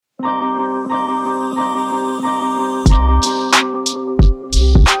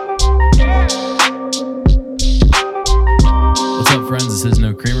What's up, friends? This is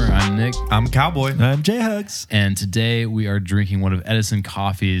No Creamer. I'm Nick. I'm Cowboy. I'm J-Hugs. And today we are drinking one of Edison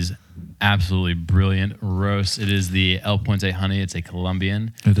Coffee's absolutely brilliant roasts. It is the El Puente Honey. It's a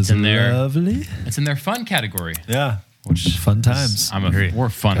Colombian. It is lovely. lovely. It's in their fun category. Yeah. Which fun times. We're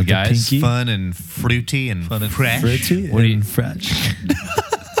fun Got the guys. pinky. Fun and fruity and Fun and fresh. fruity What do you- and fresh.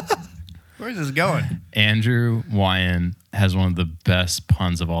 Where's this going? Andrew Wyan has one of the best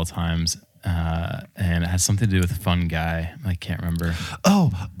puns of all times. And it has something to do with a fun guy. I can't remember.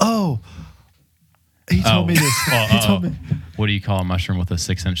 Oh. He told me this. He told me. What do you call a mushroom with a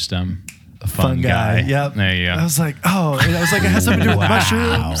 6-inch stem? A Fun guy. Yep. There you go. I was like, and I was like, it has something to do with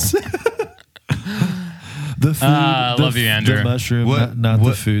mushrooms. The food. I love you, Andrew. The mushroom, not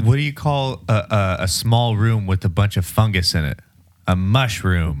the food. What do you call a small room with a bunch of fungus in it? A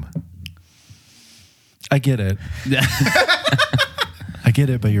mushroom. I get it. I get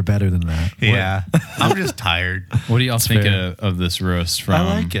it, but you're better than that. Yeah. I'm just tired. What do y'all think fair. of this roast from?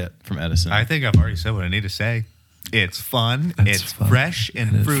 I like it. From Edison. I think I've already said what I need to say. It's fun. It's fun, fresh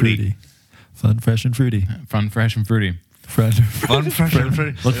and it's fruity. Fun, fresh, and fruity. Fun, fresh, and fruity. Fun, Fun, fresh, and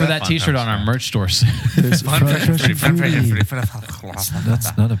fruity. Look for that T-shirt on our merch store soon. There's Fun, fun, fresh, and fruity. Fun, fresh, and fruity. fruity.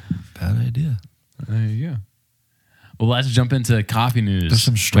 That's not a bad idea. There you go. Well, let's jump into coffee news. There's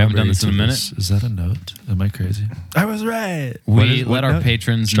some We strawberry. haven't done this in a to minute. this. Is that a note? Am I crazy? I was right. We what let our note?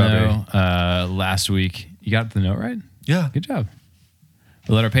 patrons Strawberry. know last week. You got the note right? Yeah. Good job.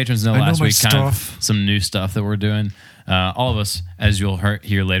 We let our patrons know I know last my week kind of stuff. some new stuff that we're doing. All of us, as you'll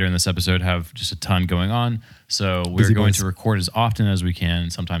hear later in this episode, have just a ton going on. So we're Busy going boys. to record as often as we can.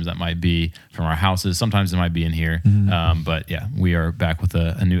 Sometimes that might be from our houses. Sometimes it might be in here. But yeah, we are back with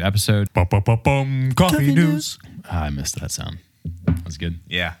a new episode. Coffee news. I missed that sound. That was good.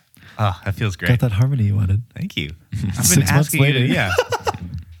 Yeah. That feels great. Got that harmony you wanted. Thank you. I've been 6 months asking you to, later. yeah.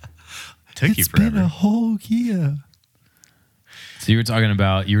 Took you It's been forever. a whole year. So you were talking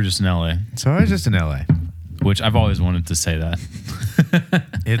about, you were just in LA, So I was just in LA. which I've always wanted to say that.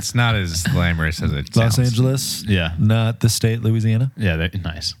 It's not as glamorous as it Los sounds. Angeles. Yeah. Not the state, Louisiana. Yeah,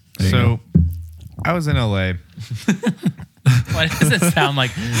 nice. There you So I was in LA. Why does it sound like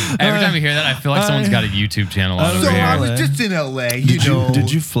every time you hear that, I feel like someone's got a YouTube channel on over So here? I was just in LA,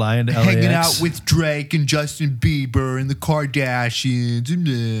 Did you fly into LAX? hanging out with Drake and Justin Bieber and the Kardashians.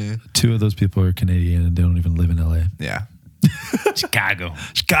 And, Two of those people are Canadian and they don't even live in LA. Yeah. Chicago.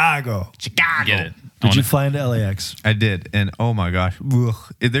 Chicago. Get it. Did you fly into LAX? I did. And oh my gosh. Ugh.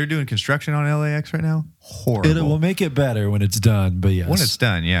 They're doing construction on LAX right now. Horrible. It will make it better when it's done, but yes. when it's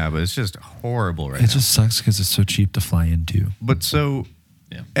done, yeah, but it's just horrible right it now. just sucks because it's so cheap to fly into. But so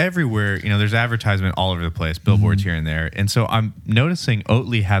Yeah. everywhere, there's advertisement all over the place, billboards here and there. And so I'm noticing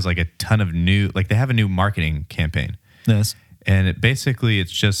Oatly has like a ton of new, like they have a new marketing campaign. Yes. And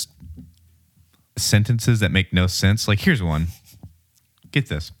it's just sentences that make no sense. Like here's one. Get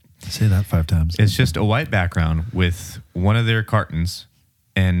this. Say that 5 times. It's just a white background with one of their cartons,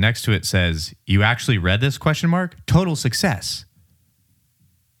 and next to it says, "You actually read this?" ? Total success.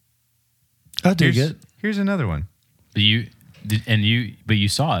 I dig it. Here's another one. But you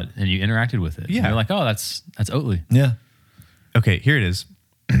saw it and you interacted with it. Yeah. You're like, oh, that's Oatly. Yeah. Okay, here it is.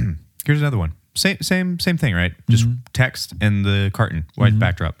 Here's another one. Same thing, right? Just text and the carton, white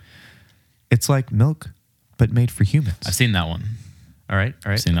backdrop. It's like milk, but made for humans. I've seen that one. All right.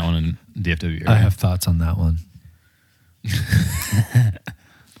 I've seen that one in DFW. I have thoughts on that one.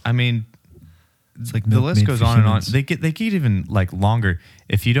 I mean, It's like the milk list made goes for on and on. humans. They get even like longer.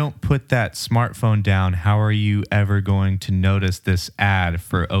 If you don't put that smartphone down, how are you ever going to notice this ad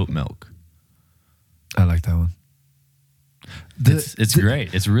for oat milk? I like that one. It's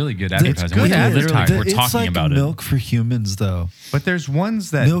great. It's really good advertising. good We're advertising. we're It's talking like about milk for humans, though. But there's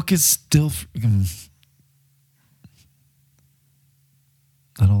ones that Milk is still.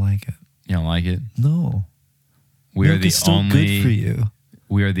 I don't like it. You don't like it? No. We milk are the is still only good for you.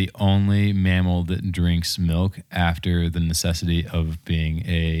 We are the only mammal that drinks milk after the necessity of being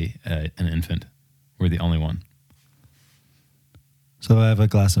an infant. We're the only one. So I have a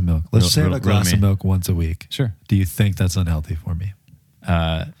glass of milk. Let's say I have a Riddle glass me. of milk once a week. Sure. Do you think that's unhealthy for me?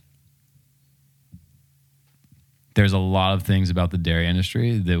 There's a lot of things about the dairy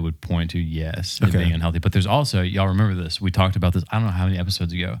industry that would point to yes, it Okay. being unhealthy. But there's also, y'all remember this, we talked about this, I don't know how many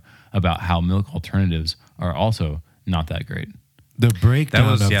episodes ago, about how milk alternatives are also not that great. The breakdown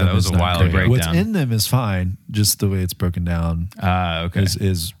That was- of yeah, them that was is a not while great. ago. What's Breakdown. in them is fine. Just the way it's broken down Okay.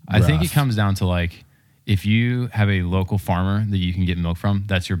 is I think it rough. comes down to like, if you have a local farmer that you can get milk from,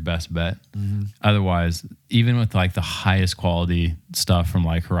 that's your best bet. Otherwise, even with like the highest quality stuff from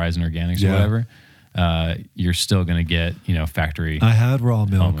like Horizon Organics or Yeah. whatever, you're still going to get, factory. I had raw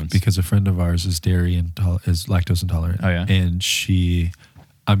milk Almonds. because a friend of ours is is lactose intolerant. Oh, yeah? And she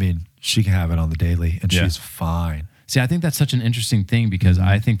can have it on the daily and Yeah. she's fine. See, I think that's such an interesting thing because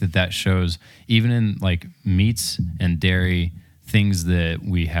I think that shows even in like meats and dairy, things that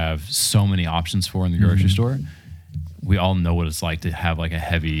we have so many options for in the grocery store. We all know what it's like to have like a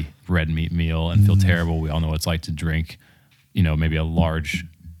heavy red meat meal and feel terrible. We all know what it's like to drink, maybe a large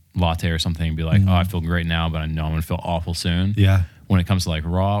latte or something and be like, oh, I feel great now, but I know I'm going to feel awful soon. Yeah. When it comes to like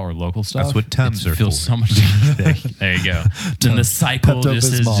raw or local stuff, That's what Tums it are feels for. so much. There you go. Then the cycle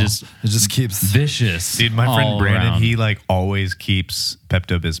just is Pepto-Bismol. It just keeps. vicious. Dude, my friend all Brandon, around. he like always keeps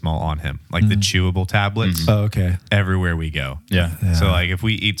Pepto-Bismol on him, like the chewable tablets, Oh, okay. everywhere we go. Yeah. So like if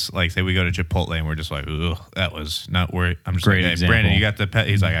we eat, like say we go to Chipotle and we're just like, ugh, that was not where I'm just Great like, hey, example. Brandon, you got the pet?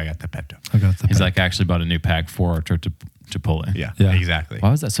 He's like, I got the Pepto. I got the. He's like, I actually bought a new pack for our trip to Chipotle. Yeah, Yeah. exactly.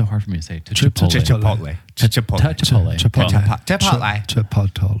 Why was that so hard for me to say? To Chipotle. Chipotle. Chipotle. Chipotle. Chipotle. Chipotle.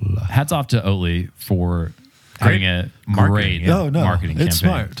 Chipotle. Hats off to Oatly for Great having a marketing, great yeah. marketing campaign. It's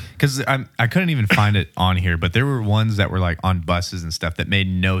smart. Because I couldn't even find it on here, but there were ones that were like on buses and stuff that made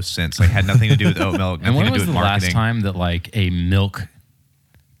no sense. Like had nothing to do with oat milk, And nothing when to do was with the marketing. last time that like a milk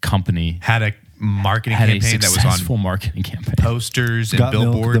company Had a marketing had a campaign that was successful on marketing campaign? posters and Got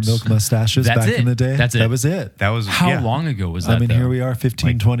milk, billboards. the milk mustaches That's back it. in the day. That's it. That was it. That was How yeah. long ago was that? I mean, though? here we are 15,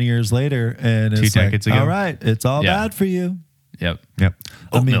 Like 20 years later, and it's 2 like, decades ago. all right, it's all Yeah. bad for you. Yep. Yep.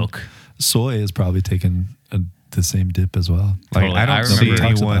 Oat milk. Soy is probably taken the same dip as well. Like Totally. I don't I see remember-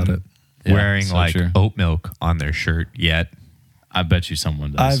 Talks about it. anyone Yeah, wearing so like true. oat milk on their shirt yet. I bet you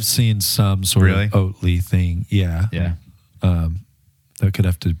someone does. I've seen some sort Really? of Oatly thing. Yeah. yeah. That could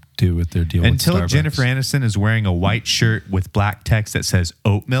have to do with their deal Until with Starbucks. Jennifer Aniston is wearing a white shirt with black text that says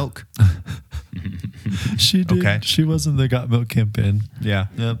oat milk. She did. Okay. She was in the Got Milk campaign. Yeah.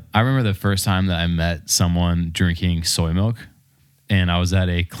 Yep. I remember the first time that I met someone drinking soy milk, and I was at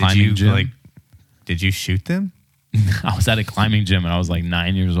a Did climbing you gym. did you shoot them? I was at a climbing gym, and I was like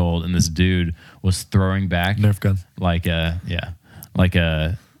 9 years old, and this dude was throwing back Nerf gun. like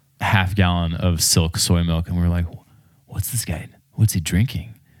a half gallon of silk soy milk, and we were like, "What's this guy? What's he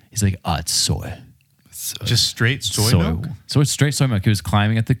drinking?" He's like, "Oh, it's soy." Just straight soy milk? So it's straight soy milk. He was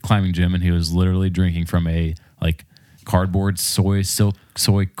climbing at the climbing gym, and he was literally drinking from a like cardboard silk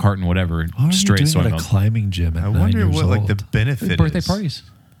soy carton, whatever, What are you straight doing soy at a milk. climbing gym at I 9 wonder years what like old? the benefit Birthday is. parties.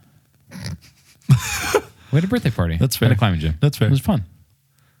 We had a birthday party. That's fair. At a climbing gym. That's fair. It was fun.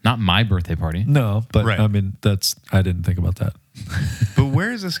 Not my birthday party. No, but Right. I mean, I didn't think about that. But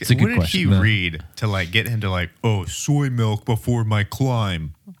where is this? a good What did question. he No. read to like get him to like, oh, soy milk before my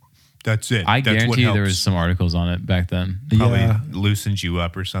climb? That's it. I That's what guarantee there helps. was some articles on it back then. Probably Yeah. loosens you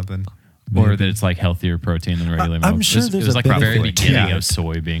up or something. Or that it's like healthier protein than regular milk. I'm sure it was, there's it was a like the very benefit to beginning it. of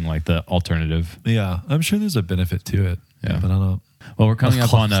soy being like the alternative. Yeah, I'm sure there's a benefit to it. Yeah. But I don't. Well, we're coming Of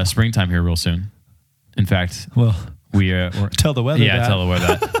up on course. springtime here real soon. In fact, Well, we're tell the weather. yeah, that. tell the weather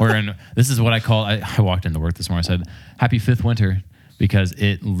that. We're in. This is what I call. I walked into work this morning. I said, "Happy fifth winter," because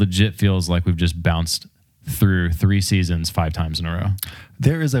it legit feels like we've just bounced through 3 seasons 5 times in a row.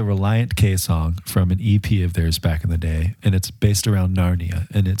 There is a Reliant K song from an EP of theirs back in the day, and it's based around Narnia,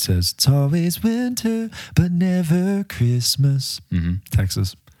 and it says, "It's always winter, but never Christmas."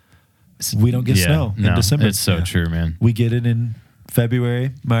 Texas. We don't get snow in no, December. It's so Yeah. true, man. We get it in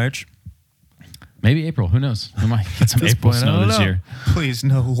February, March. Maybe April. Who knows? We might get some this April point, I snow don't this know. year. Please,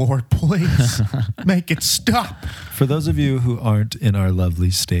 no, Lord, please make it stop. For those of you who aren't in our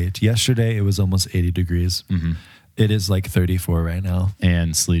lovely state, yesterday it was almost 80 degrees. It is like 34 right now.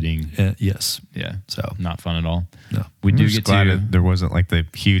 And sleeting. Yes. Yeah. So Not fun at all. no, We I'm do just get glad to. that there wasn't like the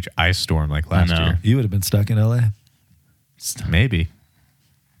huge ice storm like last know. year. you would have been stuck in LA. Maybe.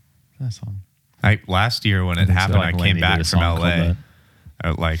 That song. Last year when it think so. happened, I Like came Laney did back a from song called LA. that.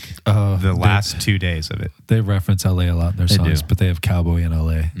 Like Oh, the dude. last 2 days of it. They reference LA a lot in their They songs, do. but they have Cowboy in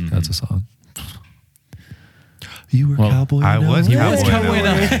LA. That's a song. You were Well, Cowboy I in was LA? Cowboy in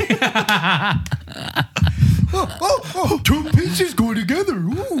LA. Two pieces go together.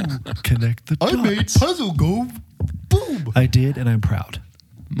 Ooh. Connect the I dots. made puzzle go boom. I did, and I'm proud.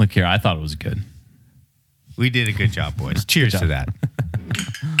 Look here. I thought it was good. We did a good job, boys. Cheers to that.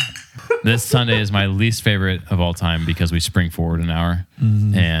 This Sunday is my least favorite of all time because we spring forward an hour.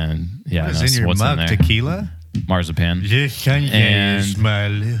 And yeah, What is that's in your what's mug? in there. Tequila? Marzipan. And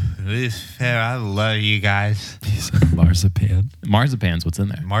my I love you guys. Marzipan. Marzipan's what's in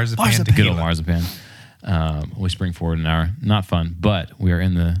there. Marzipan Marzipan. Good old tequila. marzipan. We spring forward an hour. Not fun, but we're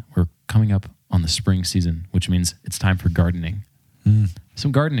coming up on the spring season, which means it's time for gardening.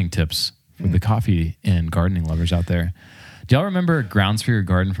 Some gardening tips for the coffee and gardening lovers out there. Do y'all remember Grounds for Your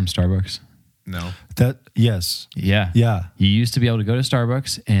Garden from Starbucks? No. Yes. Yeah. Yeah. You used to be able to go to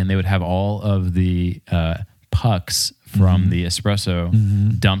Starbucks and they would have all of the pucks from the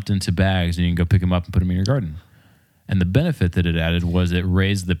espresso dumped into bags, and you can go pick them up and put them in your garden. And the benefit that it added was it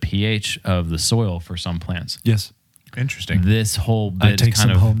raised the pH of the soil for some plants. Yes. Interesting. This whole I bit take is kind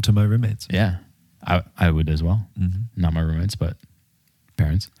some of home to my roommates. yeah. I would as well. Not my roommates, but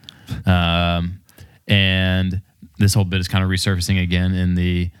parents. And this whole bit is kind of resurfacing again in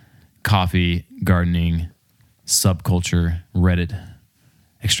the coffee gardening subculture Reddit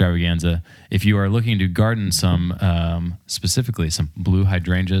extravaganza. If you are looking to garden some, specifically some blue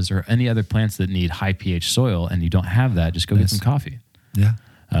hydrangeas or any other plants that need high pH soil and you don't have that, just go get some coffee. Yeah.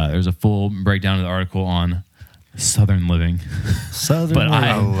 There's a full breakdown of the article on Southern living. Southern But living.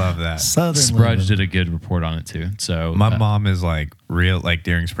 I love that. Southern Sprudge living. did a good report on it too. So My mom is like real, like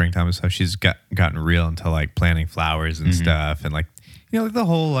during springtime and stuff, she's gotten real into like planting flowers and stuff. And like, you know, like the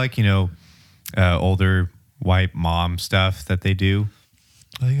whole like, you know, older white mom stuff that they do.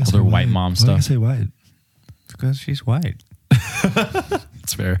 Why you gotta Other say white mom Why stuff. you say white? Because she's white.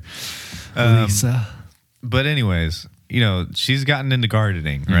 It's fair. Um, Lisa. But anyways, you know, she's gotten into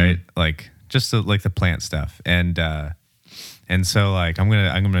gardening, right? Like just like the plant stuff. And so like I'm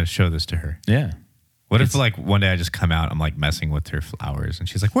gonna show this to her. yeah. What if like one day I just come out, I'm like messing with her flowers, and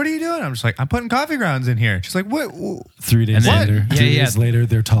she's like, "What are you doing?" I'm just like, "I'm putting coffee grounds in here." She's like, "What? 3 days And then- later. Yeah, 3 yeah. days later,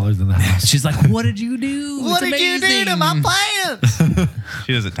 they're taller than the house. She's like, "What did you do? What It's did you do to amazing." my plants?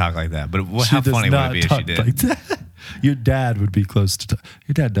 She doesn't talk like that, but She how does funny would it not be if she talk did? like that. Your dad would be close to.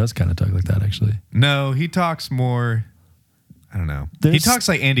 Your dad does kind of talk like that, actually. No, he talks more. I don't know. He There's- talks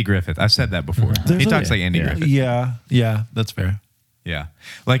like Andy Griffith. I've said that before. There's He a- talks like Andy Griffith. Yeah, that's fair. Yeah.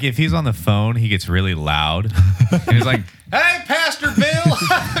 Like if he's on the phone, he gets really loud. And he's like, "Hey, Pastor Bill,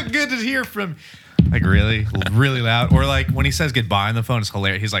 good to hear from." Like really, really loud. Or like when he says goodbye on the phone, it's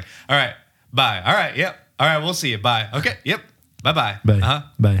hilarious. He's like, "All right, bye. All right, yep. All right, we'll see you. Bye. Okay, yep. Bye-bye. Bye. Uh-huh.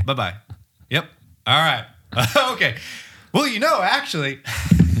 Bye. Bye-bye. Yep. All right. Okay. Well, you know, actually,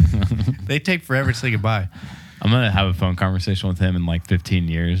 they take forever to say goodbye. I'm gonna have a phone conversation with him in like 15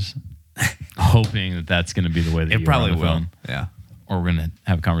 years, hoping that that's gonna be the way that It you probably are on the will. phone. Yeah. Or we're gonna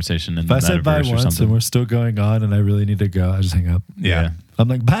have a conversation in If the I said bye metaverse or once something. and we're still going on, and I really need to go, I just hang up. Yeah. I'm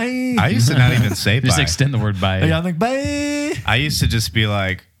like, bye. I used to not even say bye. Just extend the word bye. Yeah, I'm like, bye. I used to just be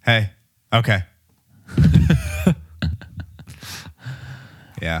like, "Hey, okay."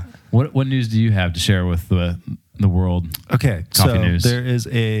 Yeah. What news do you have to share with the world? Okay, Coffee so news. there is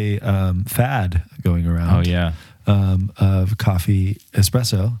a fad going around. Oh yeah, Of coffee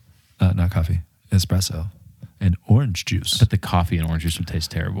espresso, not coffee espresso, and orange juice. but the coffee and orange juice would taste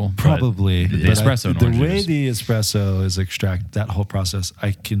terrible. but Probably the but espresso and the orange way juice. the espresso is extracted, that whole process,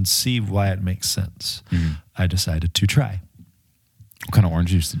 I can see why it makes sense. I decided to try What kind of orange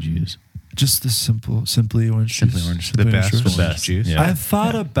juice did you use? just the simply orange Simply juice. orange. The best juice. orange juice. Yeah. I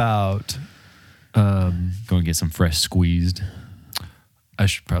thought about. Go and get some fresh squeezed. I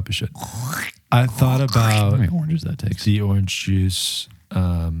probably should. I thought How about many oranges that takes? the orange juice.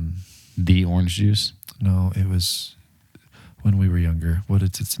 The orange juice. No, it was when we were younger. What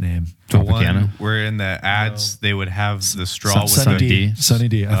is its name? The Tropicana? one where in the ads they would have the straw with Sunny the D. D. Sunny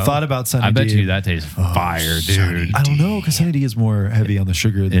D. I thought about Sunny D. I bet you that tastes fire, dude. I don't know because Sunny D is more heavy on the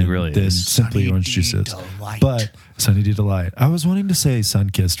sugar than, really than is. simply Sunny orange D juice is. Delight. But Sunny D Delight. I was wanting to say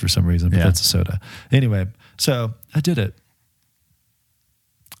Sunkissed for some reason, but Yeah. that's a soda. Anyway, so I did it.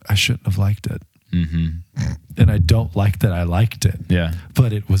 I shouldn't have liked it. And I don't like that I liked it. Yeah.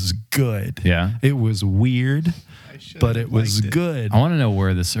 But it was good. Yeah. It was weird, but it was good. I want to know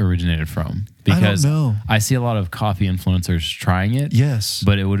where this originated from because know. I see a lot of coffee influencers trying it. Yes.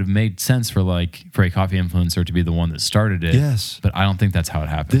 But it would have made sense for a coffee influencer to be the one that started it. Yes. But I don't think that's how it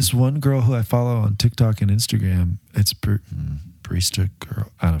happened. This one girl who I follow on TikTok and Instagram, it's barista girl.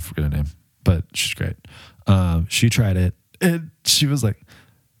 I don't forget her name, but she's great. She tried it and she was like,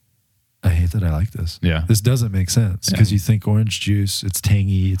 I hate that I like this. Yeah. This doesn't make sense because you think orange juice, it's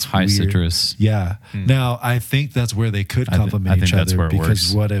tangy, it's High weird. citrus. Yeah. Now, I think that's where they could I complement think each that's other where it because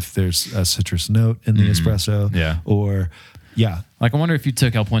works. what if there's a citrus note in the espresso? Yeah. Or, yeah. I wonder if you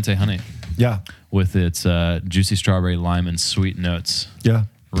took El Puente honey Yeah. with its juicy strawberry, lime, and sweet notes, Yeah.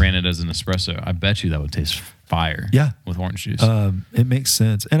 ran it as an espresso. I bet you that would taste fire. Yeah. With orange juice. It makes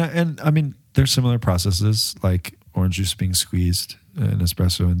sense. And I mean, there's similar processes like orange juice being squeezed and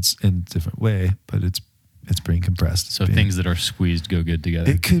espresso in different way, but it's being compressed. so It's being- things that are squeezed go good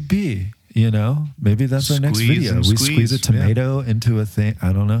together. it could be, maybe that's our next Squeeze video. and We squeeze, squeeze a tomato into a thing.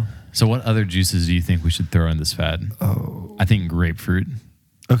 I don't know. So what other juices do you think we should throw in this fad? Oh, I think grapefruit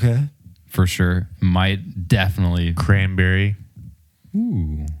okay. for sure. Might definitely. Cranberry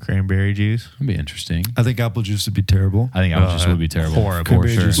juice. That'd be interesting. I think apple juice would be terrible. I think apple juice would be terrible. horrible. For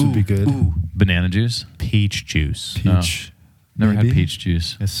Cranberry sure. juice would be good. Banana juice. Peach juice. Peach. Never maybe. had peach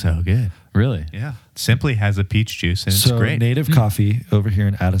juice. It's so good. Really? Yeah. Simply has a peach juice and So it's great. Native Coffee over here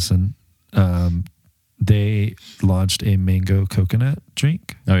in Addison, they launched a mango coconut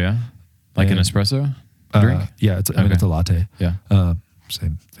drink. Oh yeah. Like an And, espresso drink. Yeah, I mean Okay. it's a latte. Yeah.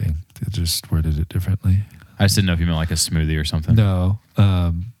 Same thing. They just worded it differently. I just didn't know if you meant like a smoothie or something. No,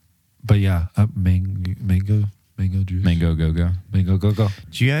 but yeah, mango juice. Mango go. Mango go.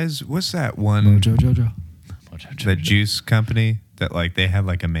 Do you guys, what's that one, Mojo Jojo. the juice company that like they have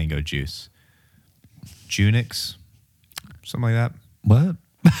like a mango juice? Junix? Something like that? What?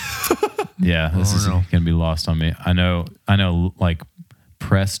 Yeah, this is don't know. gonna be lost on me. I know. Like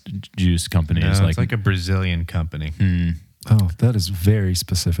pressed juice companies. No, like, it's like a Brazilian company. Oh, that is very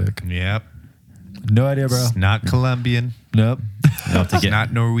specific. Yep. No idea, bro. It's not Colombian. Nope. I'll have to It's get.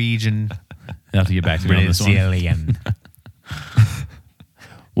 not Norwegian. I'll have to get back to me on this one. Brazilian.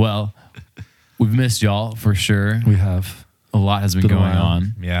 Well, we've missed y'all for sure. We have. A lot has been Been a going while.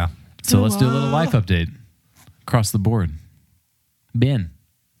 on. Yeah. So let's do a little life update across the board. Ben,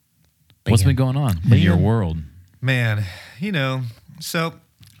 what's been going on in your world? Man, so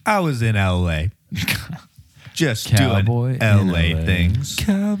I was in LA. Just Cowboy doing in LA LA. things.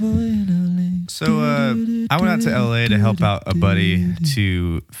 Cowboy in LA. So I went out to LA to help out a buddy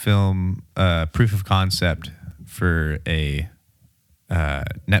to film proof of concept for a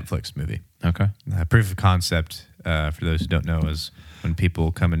Netflix movie. Okay. Proof of concept, for those who don't know, is when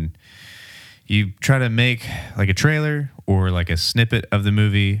people come and you try to make like a trailer or like a snippet of the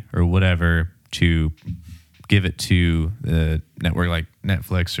movie or whatever to give it to the network like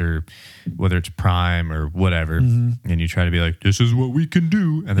Netflix or whether it's Prime or whatever. And you try to be like, this is what we can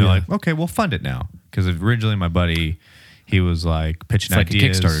do. And they're Yeah. like, okay, we'll fund it now. Because originally my buddy, he was like pitching It's like a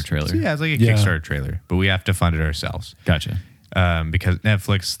ideas. Kickstarter trailer. So, yeah, it's like a Yeah. Kickstarter trailer, but we have to fund it ourselves. Gotcha. Because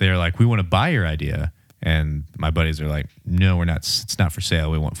Netflix, they're like, we want to buy your idea. And my buddies are like, no, we're not. It's not for sale.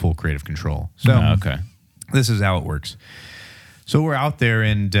 We want full creative control. So Okay. this is how it works. So we're out there,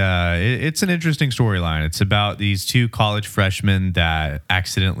 and it's an interesting storyline. It's about these two college freshmen that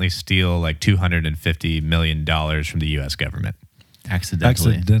accidentally steal like $250 million from the U.S. government.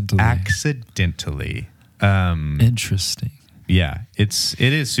 Accidentally. Accidentally. Accidentally. Interesting. Yeah, it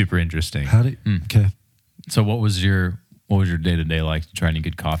is super interesting. How do okay. So what was your day to day like trying to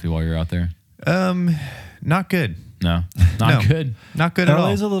get coffee while you're out there? Not good. No, No. not good. Not good at all.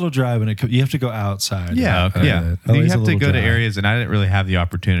 LA's a little dry when you have to go outside. Yeah, Okay. yeah. LA's You a have to little go to dry. areas, and I didn't really have the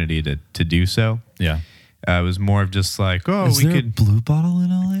opportunity to do so. Yeah, It was more of just like, oh, Is we there a could, Blue Bottle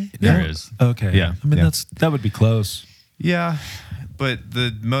in LA? there is. Okay. Yeah. I mean Yeah. that would be close. yeah. But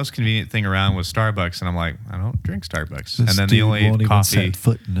the most convenient thing around was Starbucks, and I'm like, I don't drink Starbucks. This and then dude the only won't even coffee, set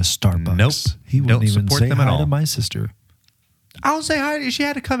foot in a Starbucks. Nope. He Don't wouldn't even support say them at hi all. to my sister. I'll say hi. She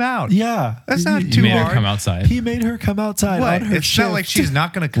had to come out. Yeah. That's not He- too You made hard. her come outside. He made her come outside What? on her It's shift. not like she's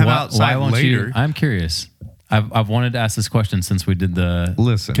not going to come outside won't later. you? I'm curious. I've wanted to ask this question since we did the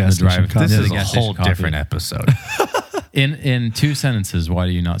Listen, Gas the drive. station coffee. this the is a gas whole station coffee. different episode. In 2 sentences, why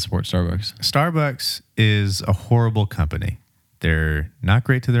do you not support Starbucks? Starbucks is a horrible company. They're not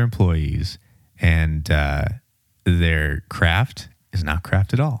great to their employees, and their craft is not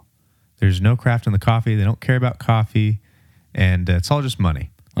craft at all. There's no craft in the coffee. They don't care about coffee, and it's all just money.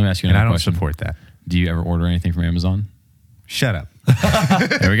 Let me ask you And another I don't question. support that. Do you ever order anything from Amazon? Shut up.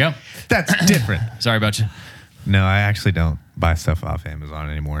 There we go. That's different. Sorry about you. No, I actually don't buy stuff off Amazon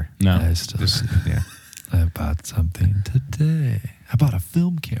anymore. No. I still Just yeah. I bought something today. I bought a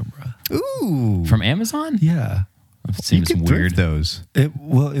film camera. Ooh, From Amazon? Yeah. I've seen you some can weird. thrift those. It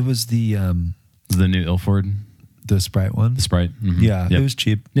was the The new Ilford Sprite one. the Sprite. Mhm. Yeah, Yep. it was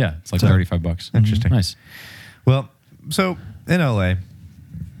cheap. Yeah, it's like So- $35. Interesting. Nice. Well, so in LA,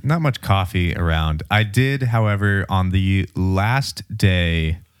 not much coffee around. I did, however, on the last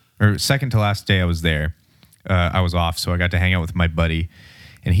day or second to last day I was there, I was off, so I got to hang out with my buddy,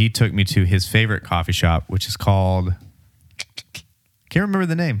 and he took me to his favorite coffee shop, which is called, can't remember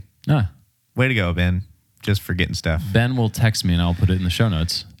the name. Ah, Way to go, Ben. Just for getting stuff. Ben will text me and I'll put it in the show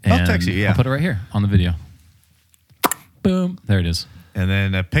notes. I'll And text you, yeah. I'll put it right here on the video. Boom. There it is. And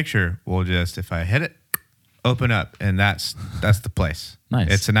then a picture will just, if I hit it, open up, and that's the place.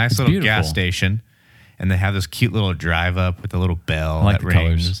 Nice. It's a nice It's little beautiful. gas station, and they have this cute little drive up with a little bell I like that the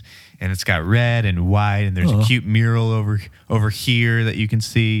colors. rings, and it's got red and white, and there's a cute mural over here that you can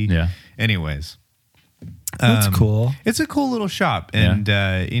see. Yeah. Anyways, That's cool. It's a cool little shop, and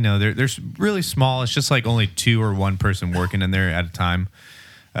they're really small. It's just like only 2 or 1 person working in there at a time.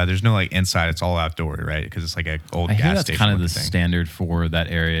 There's no like inside; it's all outdoor, right? Because it's like an old I gas hear that's station. kind of the looking thing. standard for that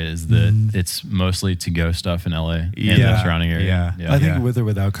area is that it's mostly to go stuff in LA and Yeah. the surrounding area. Yeah. I think with or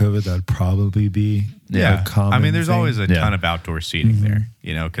without COVID, that'd probably be Yeah, a common I mean, there's thing. always a Yeah. ton of outdoor seating there,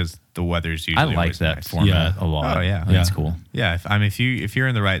 because the weather's I usually like always that nice. format Yeah. a lot. Oh, yeah. I think it's Yeah. cool. Yeah, if you're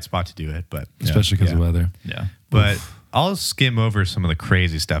in the right spot to do it, but especially because of weather. Yeah. But I'll skim over some of the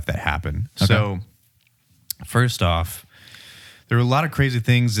crazy stuff that happened. So, first off, there were a lot of crazy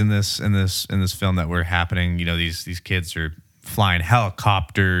things in this film that were happening. These kids are flying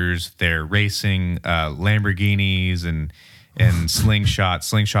helicopters, they're racing Lamborghinis and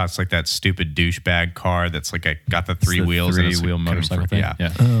slingshots like that stupid douchebag car that's like got the 3 the wheels and it's 3-wheel coming motorcycle from- thing?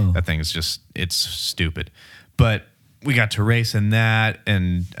 Yeah. Oh. That thing is just, it's stupid. But we got to race in that,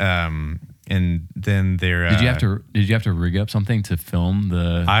 and then there. Did you have to rig up something to film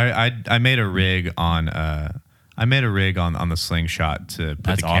the? I made a rig on the slingshot to put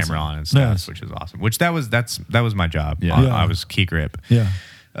That's the camera awesome. on and stuff, Nice. which is awesome. Which that was my job. Yeah. Yeah. I was key grip. Yeah.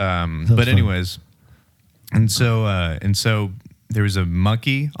 But fun. anyways, and so there was a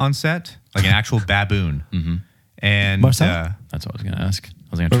monkey on set, like an actual baboon, and Marcel? That's what I was gonna ask. I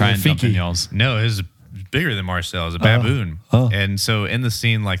was gonna try and jump in Finky. y'all's. no, it was bigger than Marcel. It was a baboon. Oh. And so in the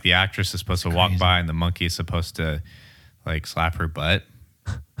scene, like the actress is supposed to walk by and the monkey is supposed to like slap her butt.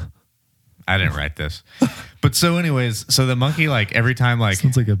 I didn't write this. But so anyways, so the monkey, like every time like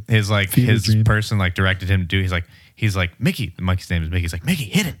Sounds like a fever his dream. person like directed him to do, he's like, Mickey, the monkey's name is Mickey. He's like, Mickey,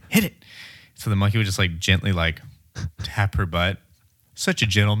 hit it. So the monkey would just like gently like tap her butt. Such a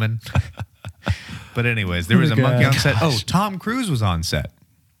gentleman. But anyways, there was a monkey on set. Oh, Tom Cruise was on set.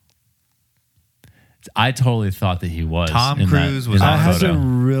 I totally thought that he was. Tom in Cruise that, was in I that had photo. to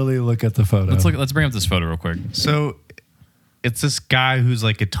really look at the photo. Let's bring up this photo real quick. So it's this guy who's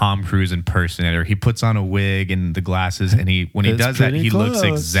like a Tom Cruise impersonator. He puts on a wig and the glasses, and when he It's does that, pretty he looks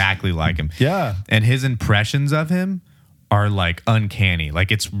close. exactly like him. Yeah. And his impressions of him are like uncanny.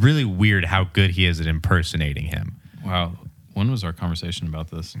 Like it's really weird how good he is at impersonating him. Wow. When was our conversation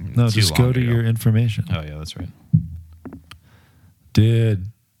about this? No, Too just go long to ago. your information. Oh yeah, that's right. Dude,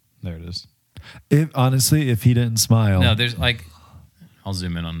 There it is. honestly, if he didn't smile, No, there's like, I'll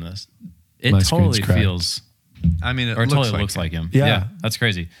zoom in on this. It My screen's totally cracked. feels, I mean, it or it looks totally looks him. like him. Yeah. That's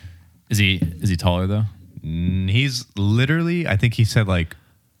crazy. Is he taller though? He's literally, I think he said like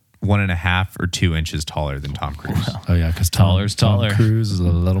 1.5 or 2 inches taller than Tom Cruise. oh yeah, because Taller's taller. Tom Cruise is a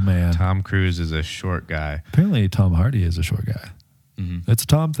little man. Tom Cruise is a short guy. Apparently, Tom Hardy is a short guy. Mm-hmm. It's a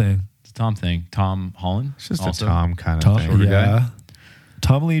Tom thing. It's a Tom thing. Tom Holland. It's just also? a Tom kind of Tom, thing. shorter guy. yeah.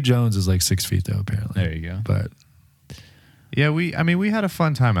 Tom Lee Jones is like 6 feet though, apparently. There you go. But Yeah, we had a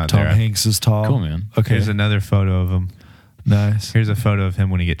fun time out Tom there. Hanks is tall. Cool, man. Okay, Here's another photo of him. nice. Here's a photo of him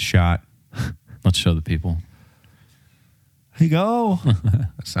when he gets shot. Let's show the people. Here you go.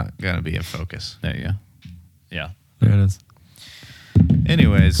 That's not gonna be in focus. There you go. Yeah. There it is.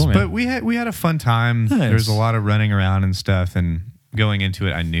 Anyways, Cool, man. but we had a fun time. Nice. There was a lot of running around and stuff, and going into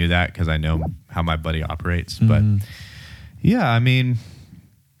it, I knew that because I know how my buddy operates. But yeah, I mean,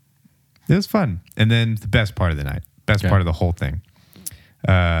 it was fun. And then the best part of the night, best Okay. part of the whole thing.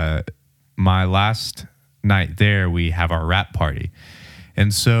 My last night there, we have our rap party,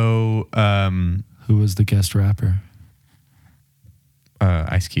 and so Who was the guest rapper?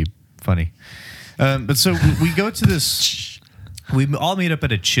 Ice Cube, funny. But so we go to this. We all meet up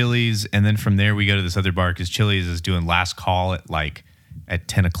at a Chili's, and then from there we go to this other bar because Chili's is doing last call at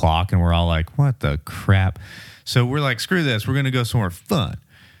 10 o'clock, and we're all like, "What the crap?" So we're like, "Screw this! We're gonna go somewhere fun."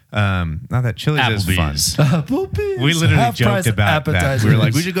 Not that Chili's is fun. Applebee's. Applebee's. We literally Half price joked about that. appetizers. We were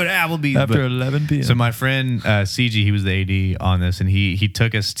like, "We should go to Applebee's after but- 11 p.m. So my friend CG, he was the AD on this, and he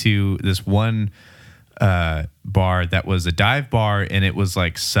took us to this one bar that was a dive bar, and it was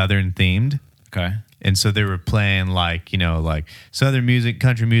like Southern themed. Okay. And so they were playing like Southern music,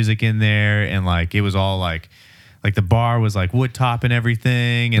 country music in there, and like it was all like the bar was like wood top and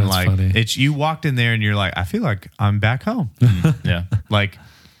everything, and That's like funny. it's you walked in there and you're like, I feel like I'm back home. Yeah. Like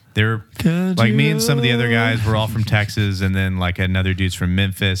they're like me and some of the other guys were all from Texas, and then like another dude's from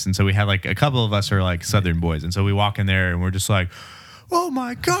Memphis, and so we had like a couple of us are like Southern boys, and so we walk in there and we're just like, oh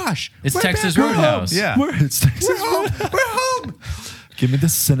my gosh, It's we're Texas back home. Roadhouse. Yeah, It's Texas. we're home. We're home. Give me the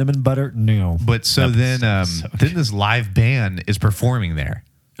cinnamon butter. No. But so then so then this live band is performing there.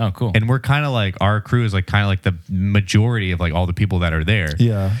 Oh, cool. And we're kind of like, our crew is like kind of like the majority of like all the people that are there.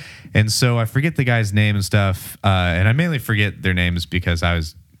 Yeah. And so I forget the guy's name and stuff. And I mainly forget their names because I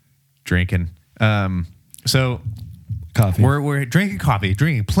was drinking. So Coffee. We're drinking coffee,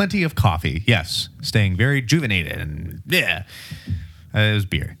 drinking plenty of coffee. Yes, staying very rejuvenated, and it was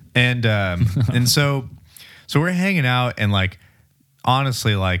beer, and and so we're hanging out, and like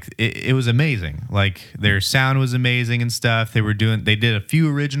honestly, like it was amazing. Like their sound was amazing and stuff. They did a few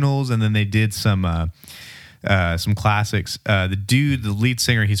originals, and then they did some classics. The lead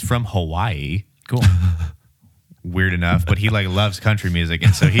singer, he's from Hawaii. Cool. Weird enough, but he like loves country music,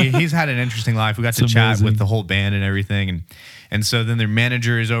 and so he's had an interesting life. We got to chat with the whole band and everything, and so then their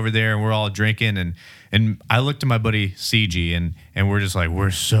manager is over there, and we're all drinking, and I looked at my buddy CG, and we're just like, we're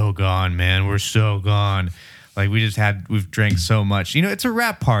so gone, man, we're so gone. Like we've drank so much. You know, it's a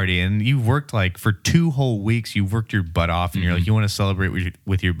rap party, and you worked like for 2 whole weeks. You worked your butt off, and you're like, you want to celebrate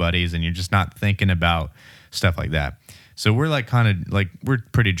with your buddies, and you're just not thinking about stuff like that. So we're like kind of like we're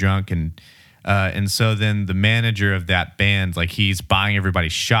pretty drunk, and so then the manager of that band, like he's buying everybody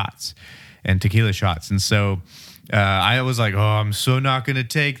shots and tequila shots. And so I was like, oh, I'm so not going to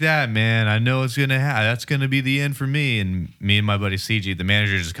take that, man. I know it's going to that's going to be the end for me. And me and my buddy CG, the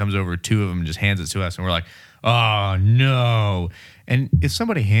manager just comes over, 2 of them, and just hands it to us. And we're like, oh, no. And if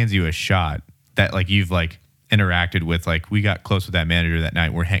somebody hands you a shot that like you've like interacted with, like we got close with that manager that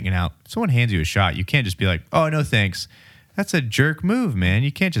night, we're hanging out. Someone hands you a shot. You can't just be like, oh, no, thanks. That's a jerk move, man.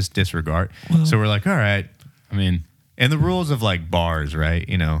 You can't just disregard. Well, so we're like, all right. I mean, and the rules of like bars, right?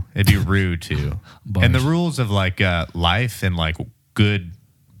 You know, it'd be rude too. And the rules of like life and like good,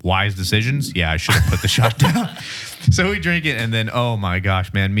 wise decisions. Yeah, I should have put the shot down. So we drink it, and then oh my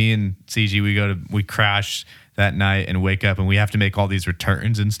gosh, man, me and CG, we crash that night and wake up, and we have to make all these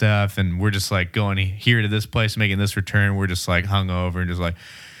returns and stuff, and we're just like going here to this place, making this return. We're just like hungover and just like,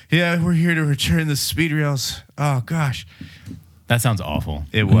 yeah, we're here to return the speed rails. Oh gosh, that sounds awful.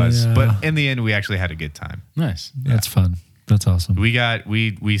 It was, Yeah. but in the end, we actually had a good time. Nice. That's fun. That's awesome.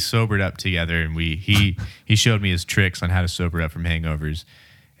 We sobered up together, and he showed me his tricks on how to sober up from hangovers,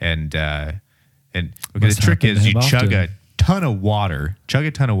 and okay, the trick is you chug a ton of water,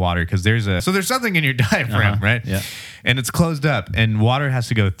 because there's something in your diaphragm, right? Yeah. And it's closed up, and water has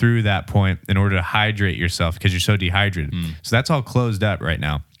to go through that point in order to hydrate yourself because you're so dehydrated. So that's all closed up right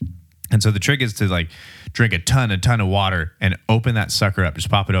now. And so the trick is to like drink a ton of water and open that sucker up, just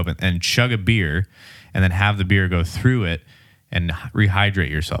pop it open and chug a beer, and then have the beer go through it and rehydrate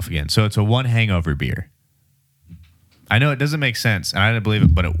yourself again. So it's a 1 hangover beer. I know it doesn't make sense, and I didn't believe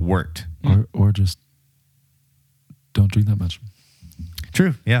it, but it worked. Or just don't drink that much.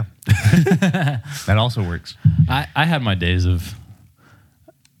 True, yeah. That also works. I had my days of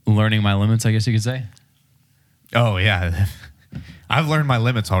learning my limits, I guess you could say. Oh, yeah. I've learned my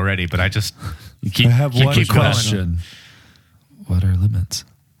limits already, but I just I have one keep going. question. What are limits?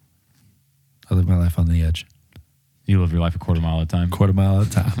 I live my life on the edge. You live your life a quarter mile at a time. Quarter mile at a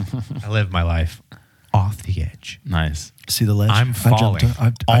time. I live my life off the edge. Nice. See the ledge? I'm falling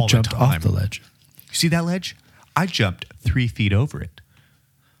I all the jumped time. off the ledge. You see that ledge? I jumped 3 feet over it.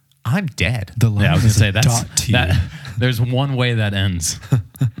 I'm dead. The line Yeah, I was gonna is say a that's dot to you. that. There's one way that ends.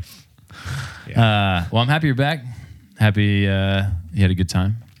 Well, I'm happy you're back. Happy you had a good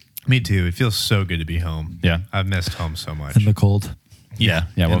time. Me too. It feels so good to be home. Yeah. I've missed home so much. In the cold. Yeah.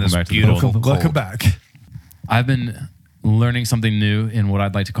 In Welcome this back to the beautiful cold. Welcome cold. back. I've been learning something new in what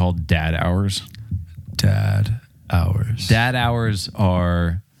I'd like to call dad hours. Dad hours. Dad hours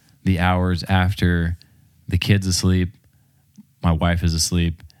are the hours after the kid's asleep, my wife is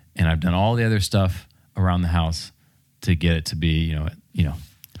asleep, and I've done all the other stuff around the house to get it to be, you know,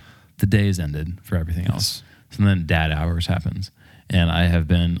 the day is ended for everything else. So then dad hours happens. And I have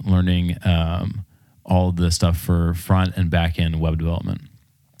been learning all the stuff for front and back end web development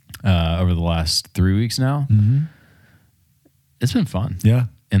over the last 3 weeks now. Mm-hmm. It's been fun. Yeah.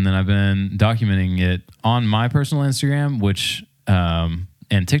 And then I've been documenting it on my personal Instagram, which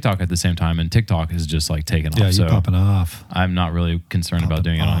and TikTok at the same time. And TikTok is just like taking Yeah, off. you're So popping off. I'm not really concerned about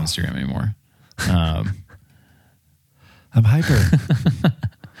doing it on Instagram anymore. I'm hyper.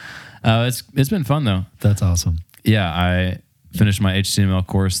 It's been fun though. That's awesome. Yeah, I finished my HTML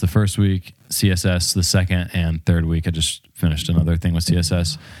course the first week, CSS the second and third week. I just finished another thing with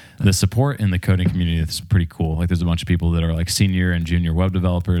CSS. The support in the coding community is pretty cool. Like there's a bunch of people that are like senior and junior web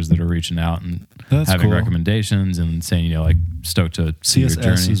developers that are reaching out and That's having cool. recommendations and saying, like stoked to see your CSS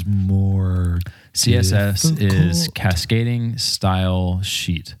journey. is more CSS is difficult. cascading style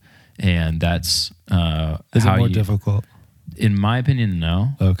sheet. And that's Is how it more you, difficult? in my opinion, no.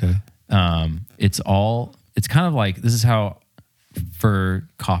 Okay. It's kind of like, this is how for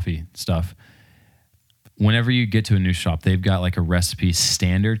coffee stuff, whenever you get to a new shop, they've got like a recipe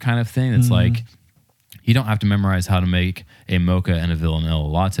standard kind of thing. It's like you don't have to memorize how to make a mocha and a vanilla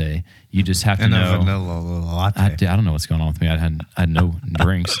latte. You just have to And know. a vanilla latte. I don't know what's going on with me. I had no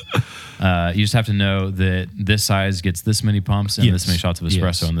drinks. You just have to know that this size gets this many pumps and this Yes. many shots of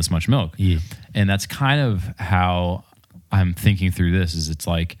espresso Yes. and this much milk. Yeah. And that's kind of how I'm thinking through this. Is it's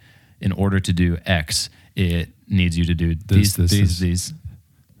like in order to do X, it needs you to do This, these.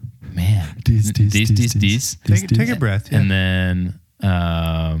 Man, These. Take a breath. Yeah. and then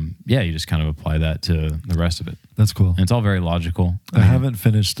you just kind of apply that to the rest of it. That's cool. And it's all very logical. I haven't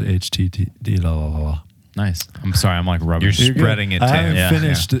finished the HTTP. La, la, la, la. Nice. I'm sorry. I'm like rubbing. You're spreading it. I Tim. haven't Yeah.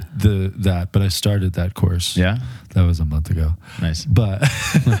 finished that, but I started that course. Yeah. That was a month ago. Nice. But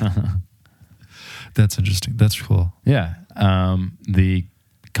that's interesting. That's cool. Yeah. The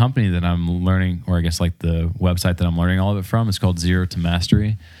company that I'm learning, or I guess like the website that I'm learning all of it from, is called Zero to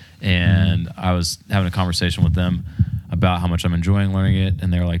Mastery. And I was having a conversation with them about how much I'm enjoying learning it.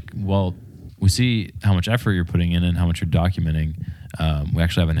 And they're like, well, we see how much effort you're putting in and how much you're documenting. We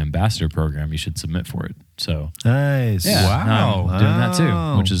actually have an ambassador program. You should submit for it. So Nice. yeah, Wow. I'm doing that too,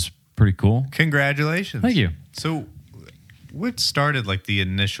 Wow. which is pretty cool. Congratulations. Thank you. So, what started like the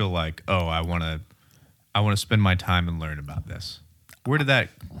initial like, oh, I want to spend my time and learn about this? Where did that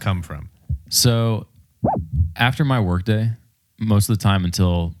come from? So after my workday, most of the time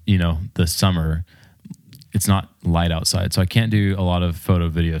until, the summer, it's not light outside. So I can't do a lot of photo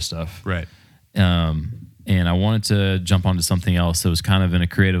video stuff. Right. And I wanted to jump onto something else that was kind of in a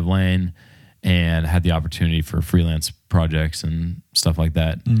creative lane and had the opportunity for freelance projects and stuff like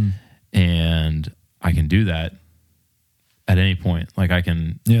that. And I can do that at any point. Like I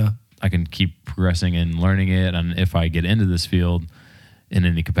can keep progressing and learning it. And if I get into this field in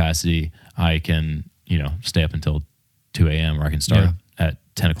any capacity, I can, stay up until 2 a.m. or I can start at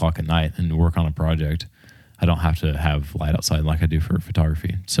 10 o'clock at night and work on a project. I don't have to have light outside like I do for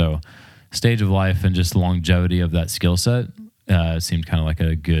photography. So stage of life and just the longevity of that skill set seemed kind of like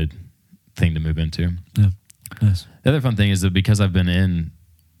a good thing to move into. Yeah. Nice. The other fun thing is that because I've been in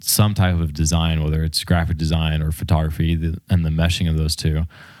some type of design, whether it's graphic design or photography, and the meshing of those two,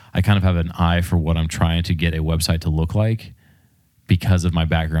 I kind of have an eye for what I'm trying to get a website to look like because of my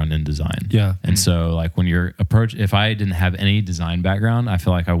background in design. Yeah. And so like when you're if I didn't have any design background, I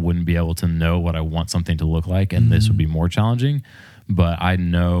feel like I wouldn't be able to know what I want something to look like. And this would be more challenging, but I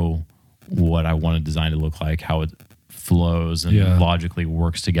know what I want a design to look like, how it flows and logically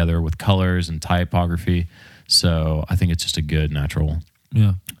works together with colors and typography. So I think it's just a good natural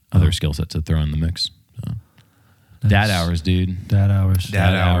other skill set to throw in the mix. So. Nice. Dad hours, dude. Dad hours.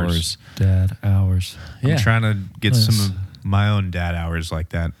 Dad hours. Dad hours. Yeah. I'm trying to get Nice. some of my own dad hours like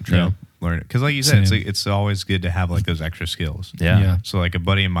that. I'm trying to learn it. Because like you said, it's always good to have like those extra skills. Yeah. So like a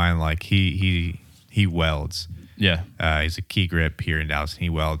buddy of mine, like he welds. Yeah. He's a key grip here in Dallas, and he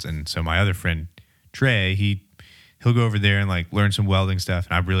welds. And so my other friend Trey, he'll go over there and like learn some welding stuff.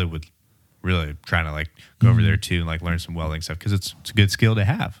 And I really trying to like go over there too and like learn some welding stuff because it's a good skill to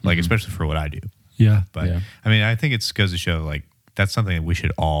have, like especially for what I do. Yeah. But I mean, I think it goes to show like that's something that we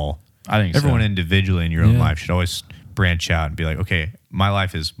should all. I think everyone so. individually in your own life should always branch out and be like, okay, my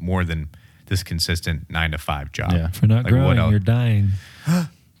life is more than this consistent 9-to-5 job. Yeah. If you're not Like, what growing, else? you're dying.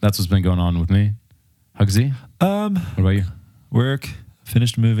 That's what's been going on with me. Hugsy, what about you? Work,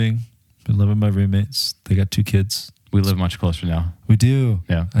 finished moving, been living with my roommates. They got 2 kids. We live much closer now. We do.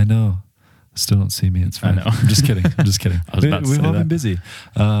 Yeah. I know. Still don't see me. It's fine. I know. I'm just kidding. I'm just kidding. I was about to We've say all that. been busy.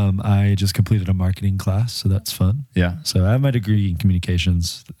 I just completed a marketing class, so that's fun. Yeah. So I have my degree in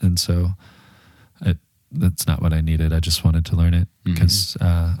communications, and so that's not what I needed. I just wanted to learn it because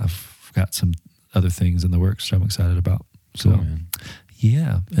I've got some other things in the works that I'm excited about. So, Cool, man.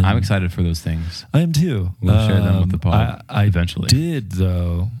 yeah. And I'm excited for those things. I am too. We'll share them with the pod I eventually. did,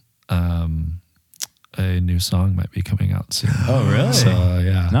 though. A new song might be coming out soon. Oh, really? So,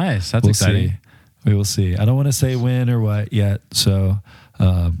 yeah. Nice. That's We'll exciting. see. We will see. I don't want to say when or what yet. So,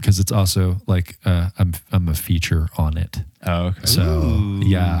 because it's also like I'm a feature on it. Oh, okay. So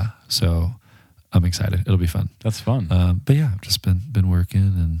yeah. So I'm excited. It'll be fun. That's fun. But yeah, I've just been working,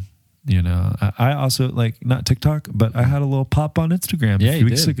 and I also like not TikTok, but I had a little pop on Instagram Yeah, a you few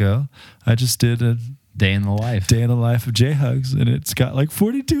weeks did. ago. I just did a Day in the life. day in the life of J Hugs, and it's got like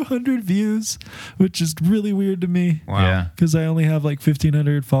 4,200 views, which is really weird to me. Wow. Yeah. Because I only have like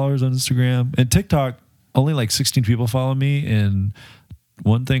 1,500 followers on Instagram, and TikTok only like 16 people follow me, and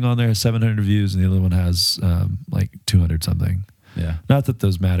one thing on there has 700 views, and the other one has like 200 something. Yeah. Not that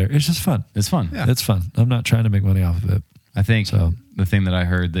those matter. It's just fun. It's fun. Yeah. It's fun. I'm not trying to make money off of it. I think So- the thing that I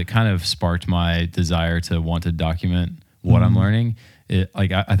heard that kind of sparked my desire to want to document what I'm learning, I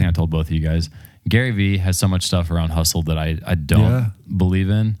think I told both of you guys, Gary Vee has so much stuff around hustle that I don't believe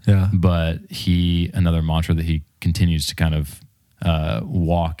in. Yeah. But another mantra that he continues to kind of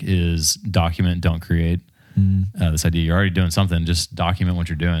walk is document, don't create. This idea, you're already doing something, just document what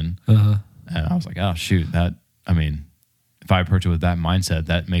you're doing. And I was like, oh shoot, if I approach it with that mindset,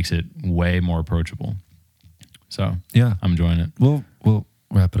 that makes it way more approachable. So Yeah. I'm enjoying it. We'll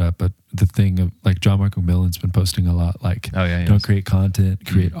wrap it up, but the thing of like John Michael Millen's been posting a lot, like don't create content,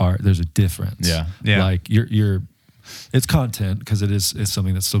 create art. There's a difference. Yeah. Like it's content because it's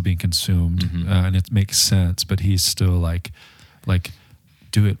something that's still being consumed and it makes sense, but he's still like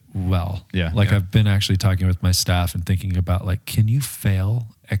do it well. Yeah. Like I've been actually talking with my staff and thinking about like, can you fail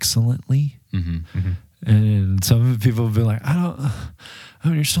excellently? And some people have been like,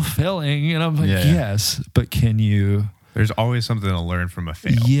 you're still failing. And I'm like, yes, but can you? There's always something to learn from a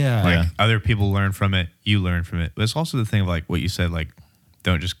fail. Yeah. Like other people learn from it, you learn from it. But it's also the thing of like what you said, like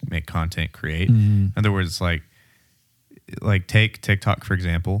don't just make content, create. In other words, like take TikTok, for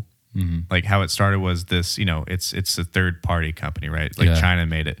example. Like how it started was this, it's a third party company, right? Like China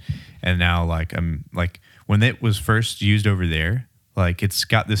made it. And now like when it was first used over there, like it's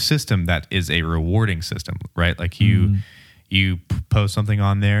got this system that is a rewarding system, right? Like you post something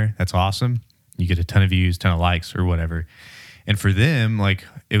on there, that's awesome. You get a ton of views, ton of likes or whatever. And for them, like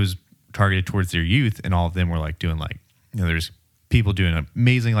it was targeted towards their youth and all of them were like doing like, there's people doing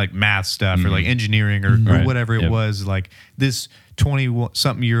amazing like math stuff or like engineering or whatever it was. Like this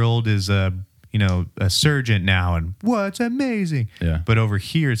 20-something-year-old is a surgeon now and what's amazing. Yeah. But over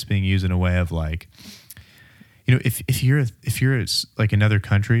here it's being used in a way of like, if you're like another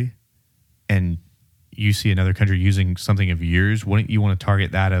country and you see another country using something of yours, wouldn't you want to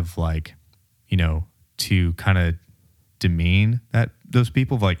target that of like, to kind of demean those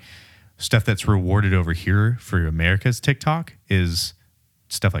people? Like stuff that's rewarded over here for America's TikTok is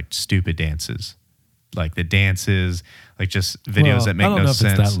stuff like stupid dances, like the dances, like just videos that make no sense. I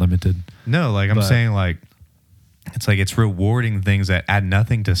don't know if it's that limited. No, like I'm saying like, it's like it's rewarding things that add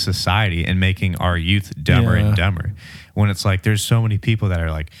nothing to society and making our youth dumber and dumber. When it's like there's so many people that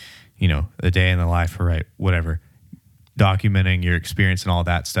are like, a day in the life or whatever, documenting your experience and all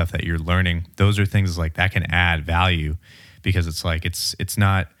that stuff that you're learning. Those are things like that can add value because it's like it's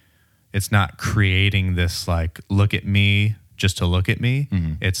not creating this like look at me just to look at me.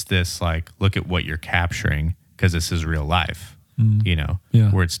 It's this like look at what you're capturing because this is real life.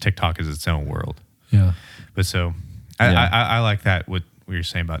 Where it's TikTok is its own world. Yeah. But so I like that what you're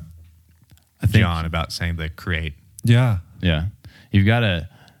saying about John about saying the create. Yeah. Yeah. You've got to,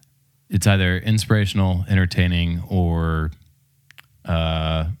 it's either inspirational, entertaining, or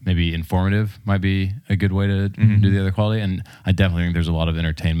maybe informative might be a good way to do the other quality. And I definitely think there's a lot of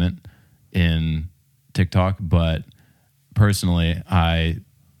entertainment in TikTok, but personally, I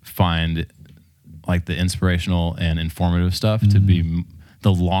find like the inspirational and informative stuff to be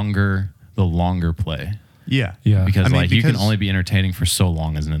the longer play. Yeah. Yeah. Because you can only be entertaining for so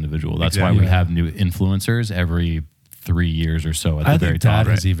long as an individual. That's why we have new influencers every 3 years or so at the very top.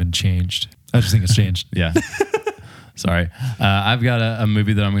 That has even changed. I just think it's changed. Yeah. Sorry. I've got a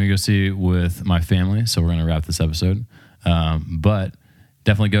movie that I'm going to go see with my family, so we're going to wrap this episode. But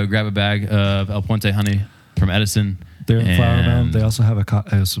definitely go grab a bag of El Puente honey from Edison. They're in Flower Mound. They also have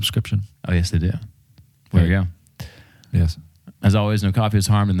a subscription. Oh, yes, they do. There we go. Yes. As always, no coffee is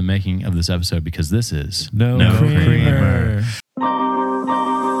harmed in the making of this episode because this is No Creamer.